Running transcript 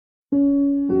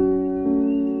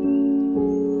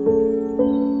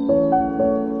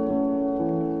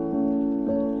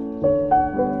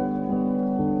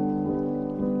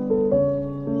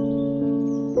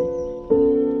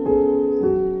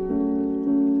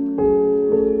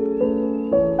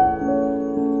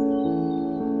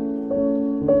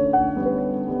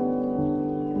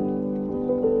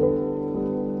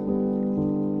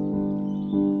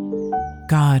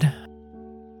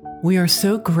We are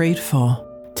so grateful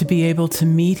to be able to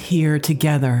meet here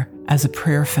together as a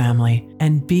prayer family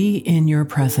and be in your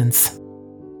presence.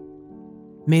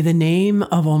 May the name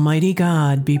of Almighty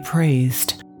God be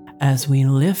praised as we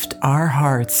lift our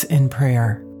hearts in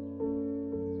prayer.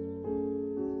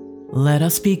 Let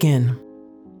us begin.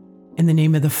 In the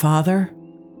name of the Father,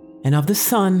 and of the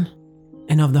Son,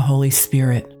 and of the Holy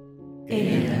Spirit.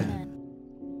 Amen.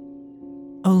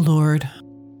 O Lord,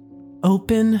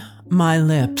 open my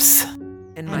lips,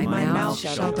 And my mouth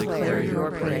shall declare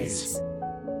your praise.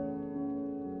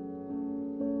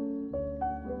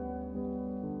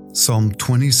 Psalm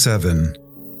 27,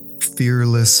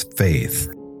 Fearless Faith.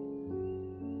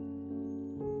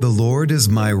 The Lord is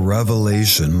my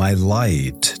revelation, my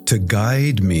light, to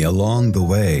guide me along the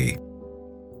way.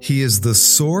 He is the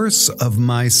source of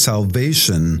my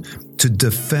salvation to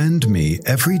defend me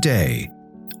every day.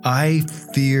 I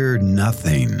fear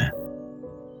nothing.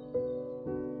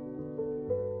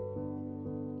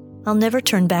 I'll never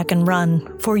turn back and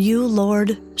run, for you,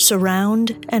 Lord,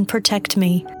 surround and protect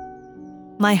me.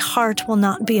 My heart will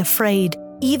not be afraid,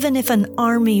 even if an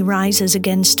army rises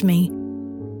against me.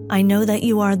 I know that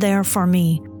you are there for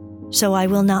me, so I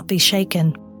will not be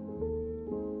shaken.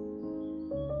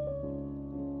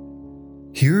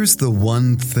 Here's the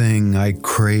one thing I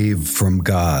crave from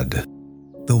God,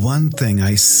 the one thing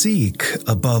I seek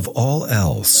above all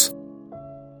else,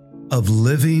 of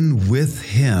living with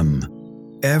Him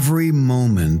every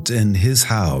moment in His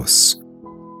house,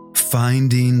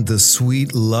 finding the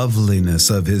sweet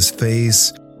loveliness of His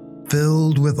face,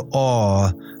 filled with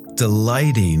awe,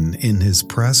 delighting in His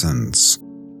presence.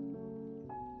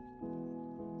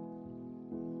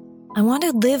 I want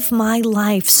to live my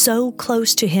life so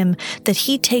close to Him that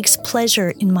He takes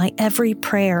pleasure in my every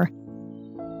prayer.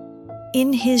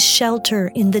 In His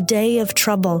shelter in the day of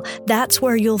trouble, that's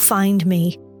where you'll find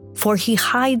me, for He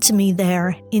hides me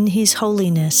there in His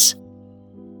holiness.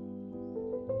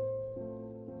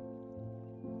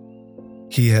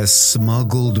 He has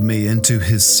smuggled me into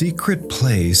His secret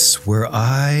place where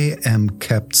I am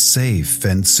kept safe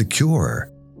and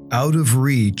secure, out of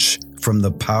reach from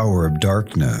the power of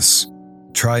darkness.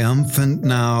 Triumphant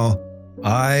now,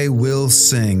 I will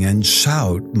sing and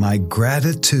shout my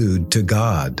gratitude to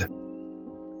God.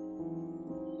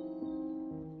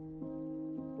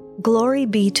 Glory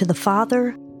be to the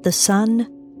Father, the Son,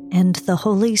 and the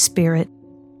Holy Spirit.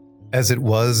 As it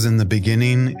was in the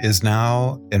beginning, is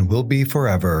now, and will be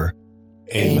forever.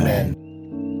 Amen.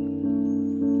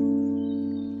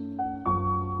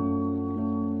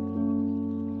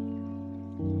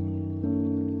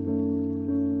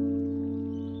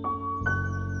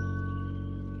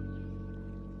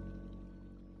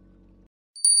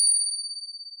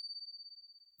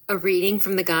 A reading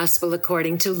from the Gospel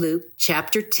according to Luke,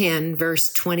 chapter 10,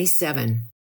 verse 27.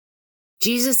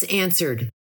 Jesus answered,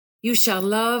 "You shall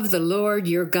love the Lord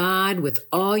your God with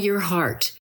all your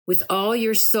heart, with all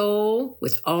your soul,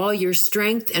 with all your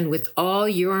strength, and with all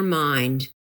your mind,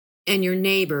 and your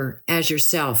neighbor as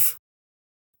yourself."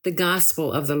 The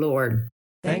Gospel of the Lord.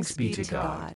 Thanks be to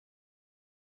God.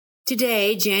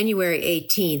 Today, January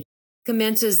 18th,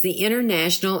 commences the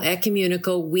International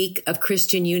Ecumenical Week of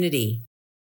Christian Unity.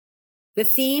 The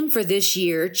theme for this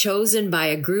year, chosen by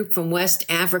a group from West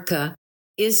Africa,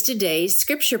 is today's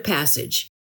scripture passage.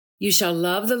 You shall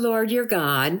love the Lord your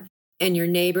God and your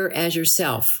neighbor as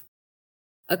yourself.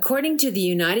 According to the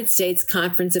United States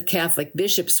Conference of Catholic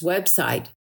Bishops website,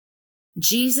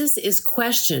 Jesus is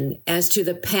questioned as to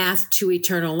the path to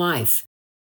eternal life.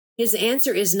 His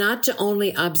answer is not to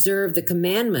only observe the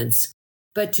commandments,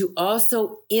 but to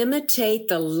also imitate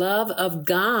the love of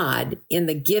God in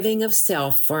the giving of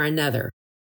self for another.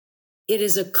 It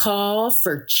is a call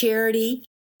for charity,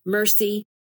 mercy,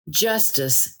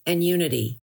 justice, and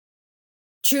unity.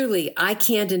 Truly, I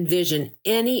can't envision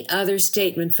any other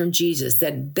statement from Jesus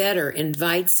that better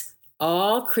invites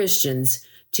all Christians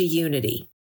to unity.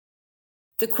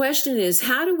 The question is,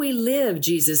 how do we live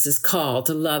Jesus' call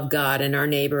to love God and our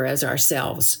neighbor as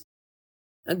ourselves?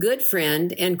 A good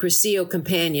friend and Crescio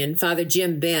companion, Father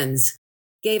Jim Benz,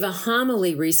 gave a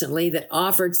homily recently that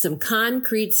offered some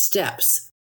concrete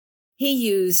steps. He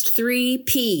used 3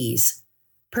 P's: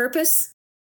 purpose,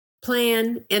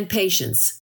 plan, and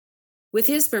patience. With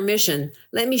his permission,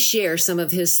 let me share some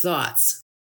of his thoughts.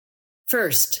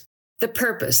 First, the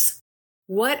purpose.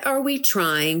 What are we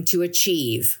trying to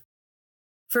achieve?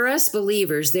 For us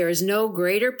believers, there is no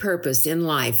greater purpose in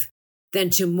life than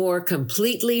to more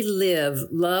completely live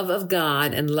love of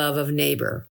God and love of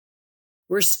neighbor.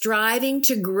 We're striving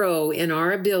to grow in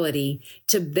our ability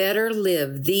to better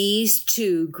live these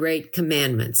 2 great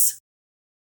commandments.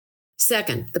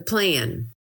 Second, the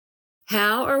plan.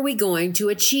 How are we going to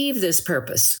achieve this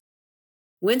purpose?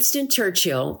 Winston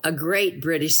Churchill, a great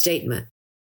British statesman,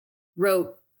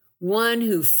 wrote, "One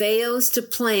who fails to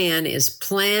plan is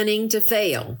planning to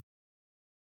fail."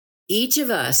 Each of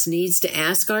us needs to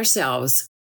ask ourselves,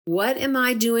 what am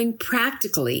I doing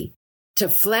practically to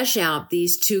flesh out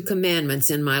these 2 commandments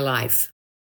in my life?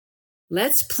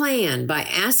 Let's plan by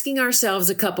asking ourselves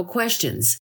a couple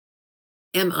questions.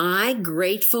 Am I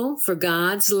grateful for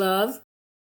God's love?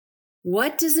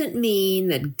 What does it mean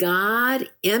that God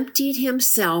emptied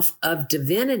himself of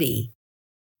divinity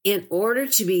in order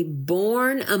to be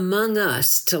born among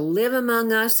us, to live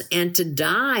among us, and to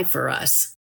die for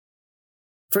us?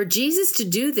 For Jesus to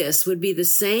do this would be the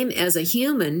same as a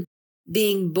human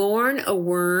being born a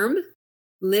worm,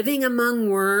 living among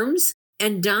worms,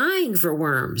 and dying for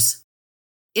worms.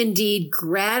 Indeed,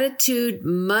 gratitude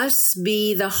must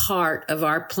be the heart of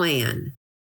our plan.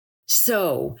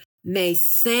 So, may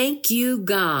thank you,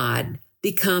 God,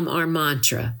 become our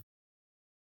mantra.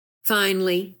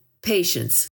 Finally,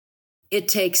 patience. It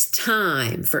takes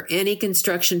time for any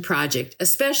construction project,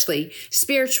 especially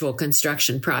spiritual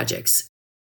construction projects.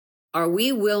 Are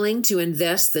we willing to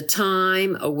invest the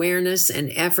time, awareness,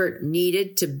 and effort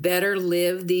needed to better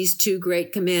live these 2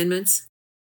 great commandments?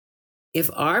 If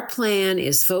our plan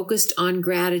is focused on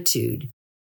gratitude,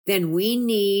 then we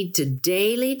need to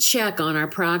daily check on our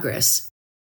progress,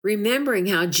 remembering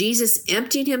how Jesus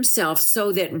emptied himself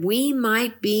so that we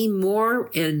might be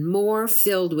more and more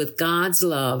filled with God's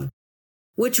love,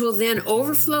 which will then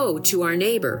overflow to our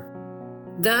neighbor,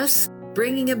 thus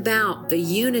bringing about the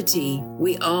unity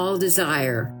we all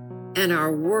desire and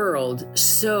our world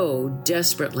so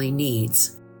desperately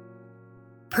needs.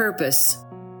 Purpose,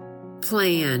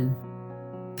 plan,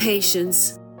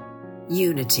 patience,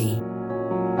 unity.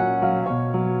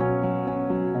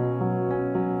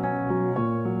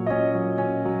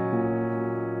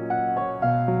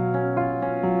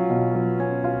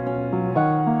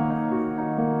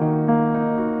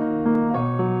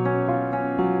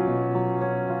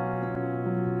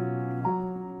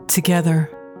 Together,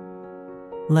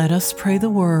 let us pray the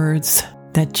words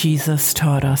that Jesus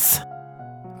taught us.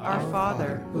 Our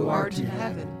Father, who art in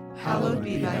heaven, hallowed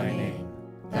be thy name.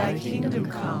 Thy kingdom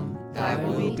come, thy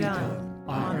will be done,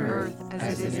 on earth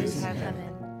as it is in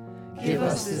heaven. Give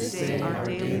us this day our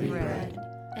daily bread,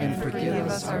 and forgive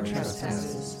us our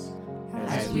trespasses,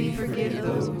 as we forgive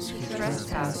those who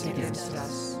trespass against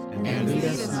us. And lead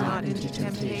us not into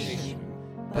temptation,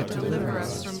 but deliver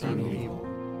us from evil.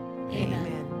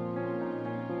 Amen.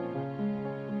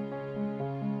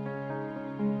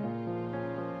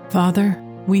 Father,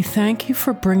 we thank you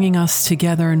for bringing us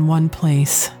together in one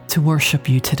place to worship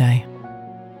you today.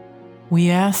 We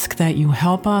ask that you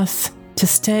help us to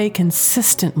stay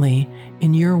consistently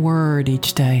in your word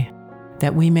each day,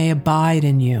 that we may abide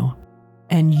in you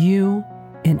and you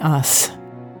in us.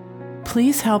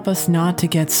 Please help us not to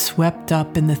get swept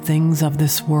up in the things of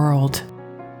this world.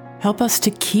 Help us to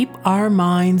keep our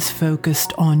minds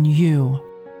focused on you,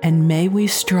 and may we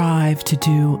strive to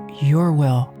do your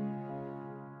will.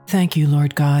 Thank you,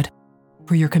 Lord God,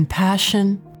 for your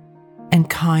compassion and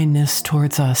kindness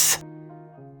towards us.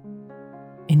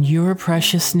 In your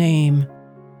precious name,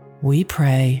 we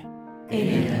pray.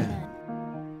 Amen.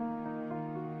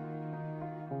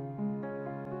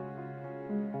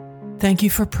 Thank you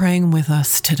for praying with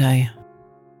us today.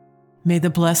 May the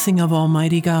blessing of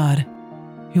Almighty God,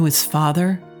 who is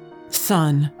Father,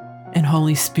 Son, and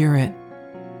Holy Spirit,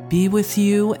 be with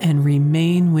you and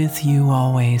remain with you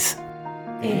always.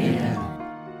 Amen.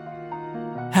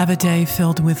 Have a day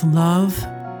filled with love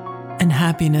and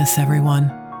happiness,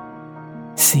 everyone.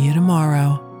 See you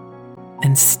tomorrow,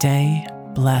 and stay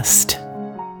blessed.